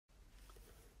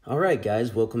Alright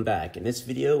guys, welcome back. In this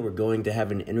video, we're going to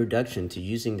have an introduction to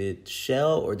using the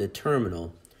shell or the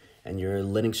terminal and your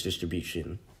Linux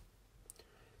distribution.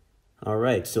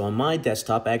 Alright, so on my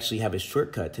desktop, I actually have a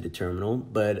shortcut to the terminal,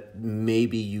 but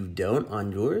maybe you don't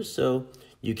on yours, so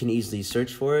you can easily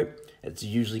search for it. It's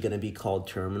usually going to be called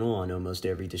terminal on almost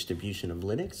every distribution of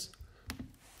Linux.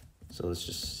 So let's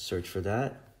just search for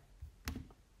that.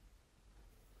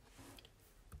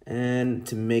 And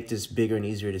to make this bigger and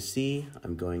easier to see,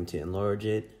 I'm going to enlarge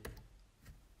it.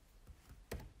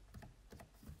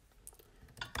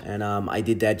 And I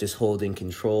did that just holding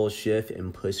Control, Shift,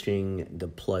 and pushing the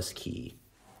plus key.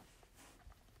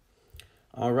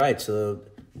 All right, so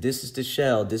this is the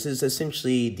shell. This is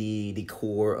essentially the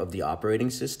core of the operating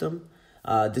system.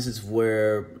 This is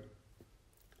where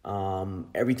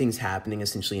everything's happening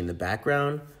essentially in the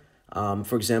background.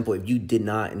 For example, if you did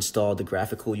not install the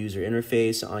graphical user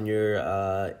interface on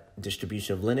your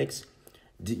distribution of Linux,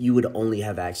 you would only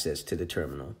have access to the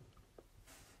terminal.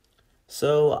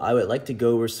 So I would like to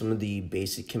go over some of the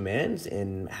basic commands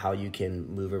and how you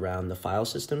can move around the file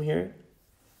system here.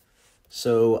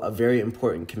 So a very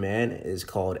important command is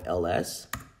called ls,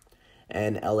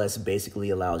 and ls basically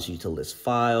allows you to list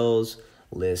files,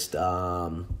 list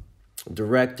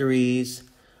directories,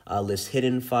 list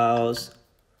hidden files.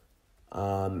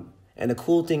 And the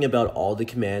cool thing about all the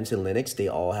commands in Linux, they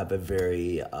all have a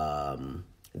very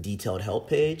detailed help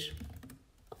page.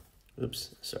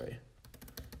 Oops, sorry.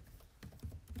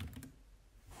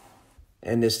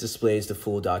 And this displays the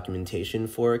full documentation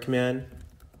for a command.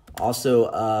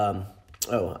 Also,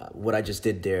 what I just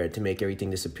did there to make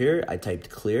everything disappear, I typed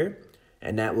clear,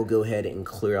 and that will go ahead and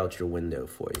clear out your window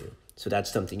for you. So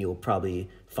that's something you'll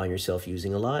probably find yourself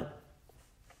using a lot.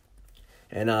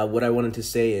 And what I wanted to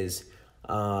say is,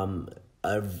 an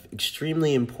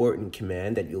extremely important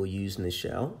command that you'll use in the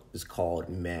shell is called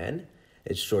man.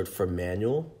 It's short for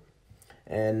manual.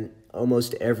 And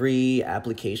almost every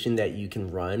application that you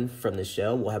can run from the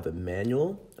shell will have a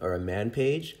manual or a man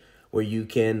page where you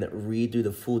can read through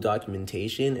the full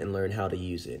documentation and learn how to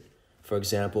use it. For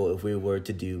example, if we were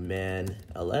to do man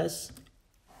ls,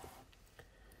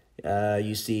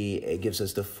 you see it gives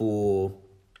us the full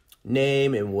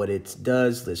name and what it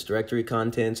does, list directory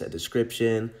contents, a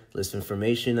description, list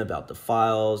information about the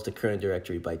files, the current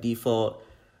directory by default,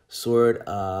 sort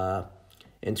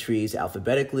entries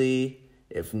alphabetically,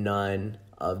 if none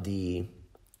of the,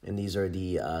 and these are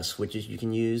the switches you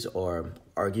can use, or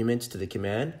arguments to the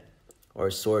command, or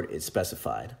sort is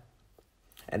specified.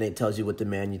 And it tells you what the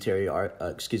mandatory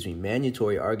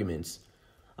arguments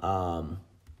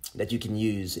that you can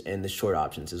use in the short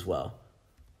options as well.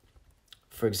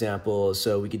 For example,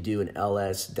 so we could do an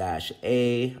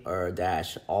ls-a or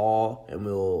 -all, and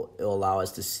it'll allow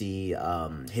us to see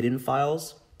hidden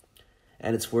files.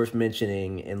 And it's worth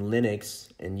mentioning in Linux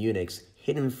and Unix,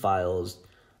 hidden files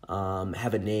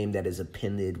have a name that is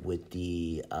appended with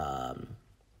the,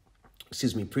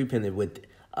 prepended with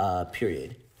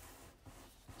period.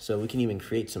 So we can even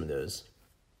create some of those.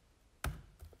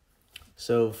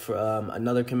 So for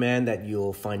another command that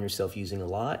you'll find yourself using a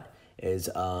lot is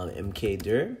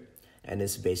mkdir, and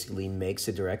this basically makes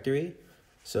a directory.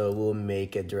 So we'll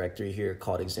make a directory here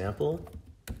called example.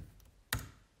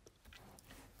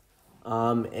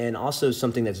 And also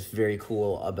something that's very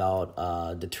cool about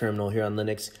the terminal here on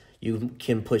Linux, you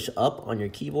can push up on your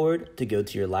keyboard to go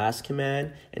to your last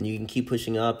command, and you can keep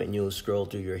pushing up and you'll scroll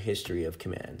through your history of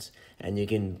commands, and you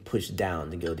can push down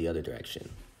to go the other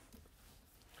direction.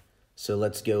 So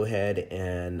let's go ahead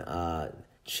and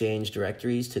change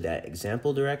directories to that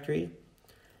example directory,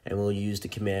 and we'll use the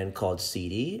command called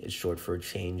cd. It's short for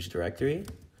change directory.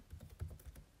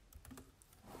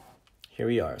 Here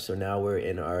we are. So now we're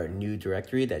in our new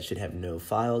directory that should have no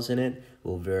files in it.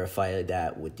 We'll verify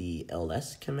that with the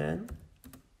ls command.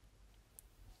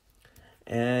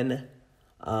 And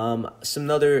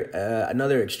another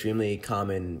extremely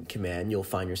common command you'll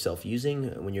find yourself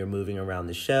using when you're moving around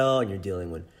the shell and you're dealing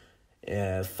with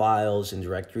files and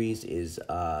directories is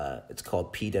it's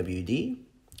called pwd,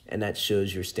 and that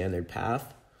shows your standard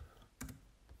path.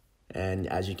 And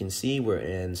as you can see, we're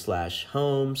in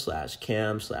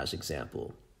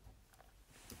 /home/cam/example.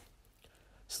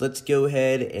 So let's go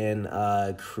ahead and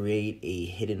create a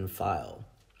hidden file.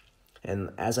 And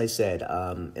as I said,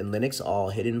 in Linux, all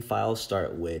hidden files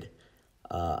start with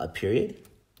a period.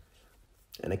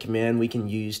 And a command we can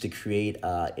use to create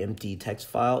an empty text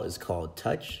file is called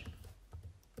touch.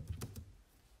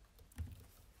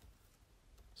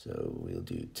 So we'll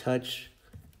do touch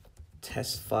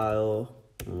test file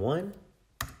 1,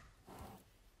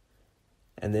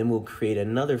 and then we'll create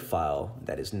another file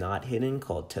that is not hidden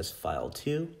called test file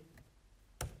 2,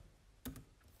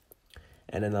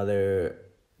 and another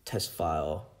test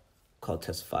file called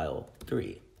test file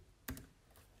 3.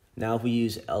 Now if we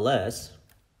use ls,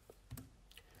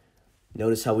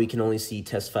 notice how we can only see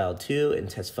test file 2 and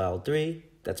test file 3.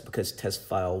 That's because test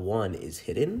file 1 is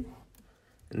hidden.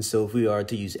 And so if we are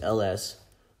to use ls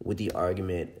with the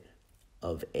argument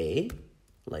of a,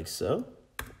 like so,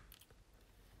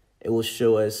 it will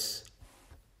show us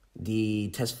the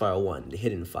test file 1, the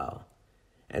hidden file.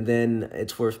 And then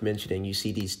it's worth mentioning, you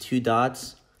see these 2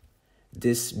 dots.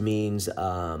 This means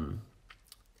the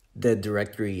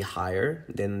directory higher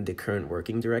than the current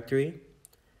working directory,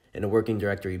 and the working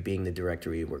directory being the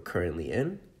directory we're currently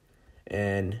in.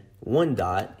 And 1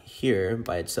 dot here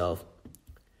by itself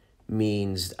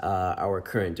means our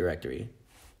current directory.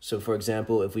 So for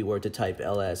example, if we were to type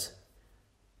ls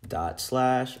dot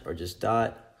slash or just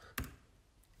dot,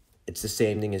 it's the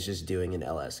same thing as just doing an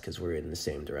ls because we're in the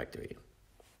same directory.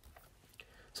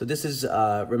 So this is,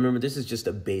 remember, this is just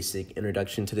a basic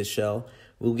introduction to the shell.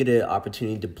 We'll get an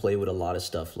opportunity to play with a lot of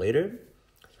stuff later.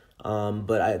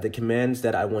 But the commands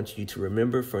that I want you to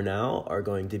remember for now are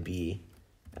going to be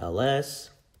ls,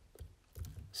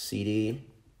 cd,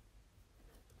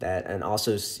 that, and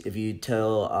also if you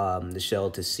tell the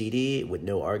shell to cd with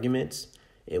no arguments,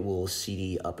 it will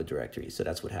cd up a directory. So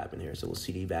that's what happened here. So we'll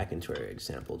cd back into our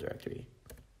example directory.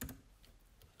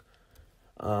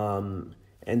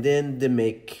 And then the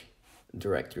make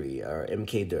directory, or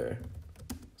mkdir.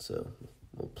 So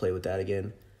we'll play with that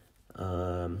again.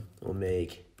 We'll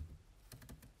make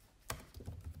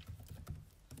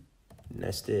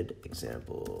nested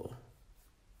example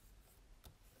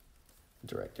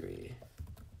directory.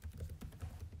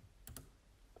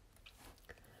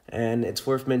 And it's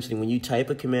worth mentioning, when you type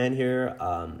a command here,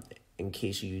 in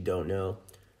case you don't know,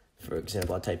 for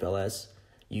example, I'll type ls,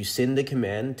 you send the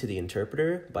command to the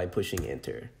interpreter by pushing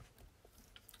enter.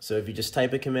 So if you just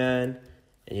type a command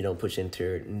and you don't push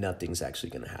enter, nothing's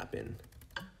actually going to happen.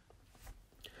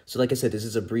 So like I said, this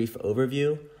is a brief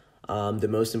overview. The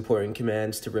most important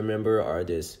commands to remember are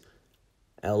this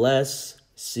ls,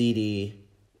 cd,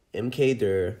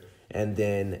 mkdir, and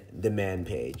then the man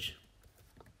page,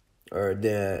 or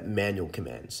the manual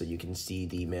command. So you can see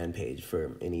the man page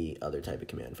for any other type of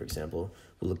command. For example,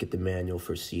 we'll look at the manual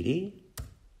for cd.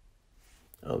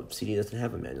 Oh, cd doesn't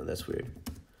have a manual. That's weird.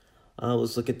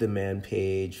 Let's look at the man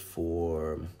page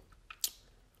for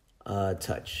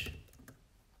touch.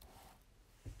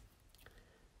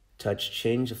 Touch,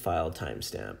 change the file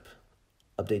timestamp.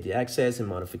 Update the access and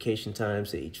modification times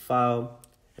to each file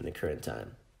and the current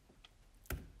time.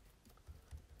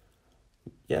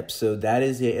 Yep, so that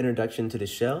is the introduction to the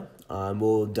shell.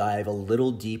 We'll dive a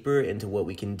little deeper into what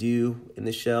we can do in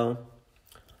the shell,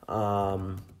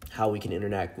 how we can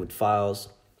interact with files.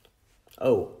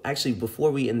 Oh, actually,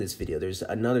 before we end this video, there's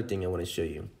another thing I want to show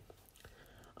you.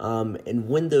 In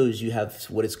Windows, you have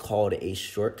what is called a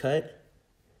shortcut.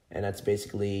 And that's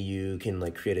basically, you can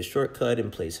like create a shortcut and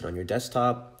place it on your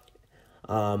desktop.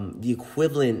 The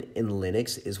equivalent in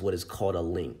Linux is what is called a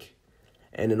link.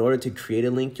 And in order to create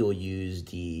a link, you'll use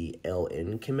the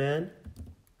ln command.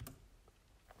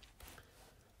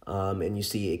 And you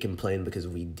see it complained because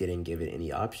we didn't give it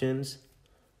any options.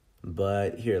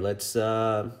 But here, let's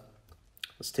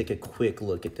take a quick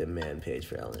look at the man page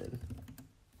for ln.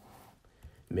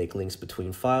 Make links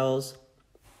between files.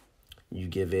 You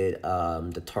give it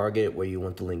the target where you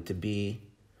want the link to be,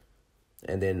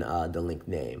 and then the link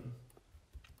name.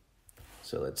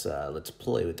 So let's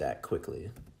play with that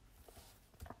quickly.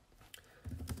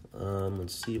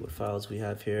 Let's see what files we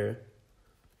have here.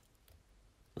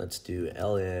 Let's do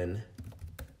ln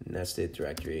nested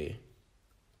directory,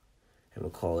 and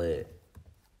we'll call it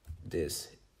this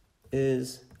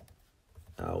is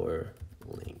our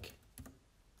link.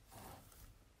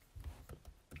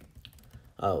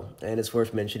 Oh, and it's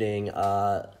worth mentioning,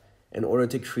 in order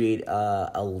to create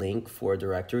a link for a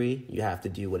directory, you have to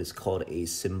do what is called a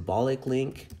symbolic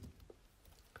link.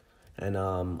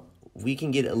 And we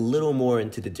can get a little more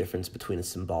into the difference between a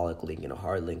symbolic link and a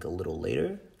hard link a little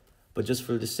later. But just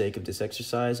for the sake of this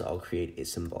exercise, I'll create a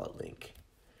symbolic link.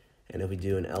 And if we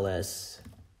do an ls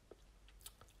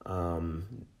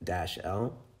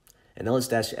 -l, and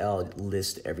ls-l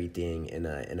lists everything in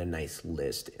a nice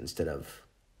list instead of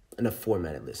in a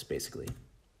formatted list, basically.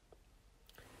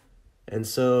 And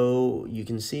so you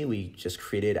can see we just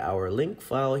created our link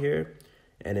file here.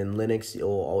 And in Linux, you'll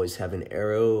always have an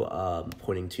arrow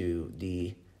pointing to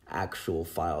the actual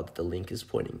file that the link is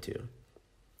pointing to.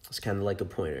 It's kind of like a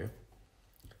pointer.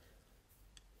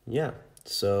 Yeah,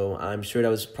 so I'm sure that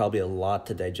was probably a lot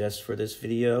to digest for this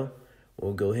video.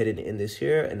 We'll go ahead and end this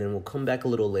here, and then we'll come back a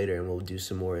little later and we'll do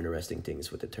some more interesting things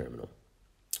with the terminal.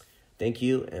 Thank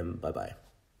you, and bye-bye.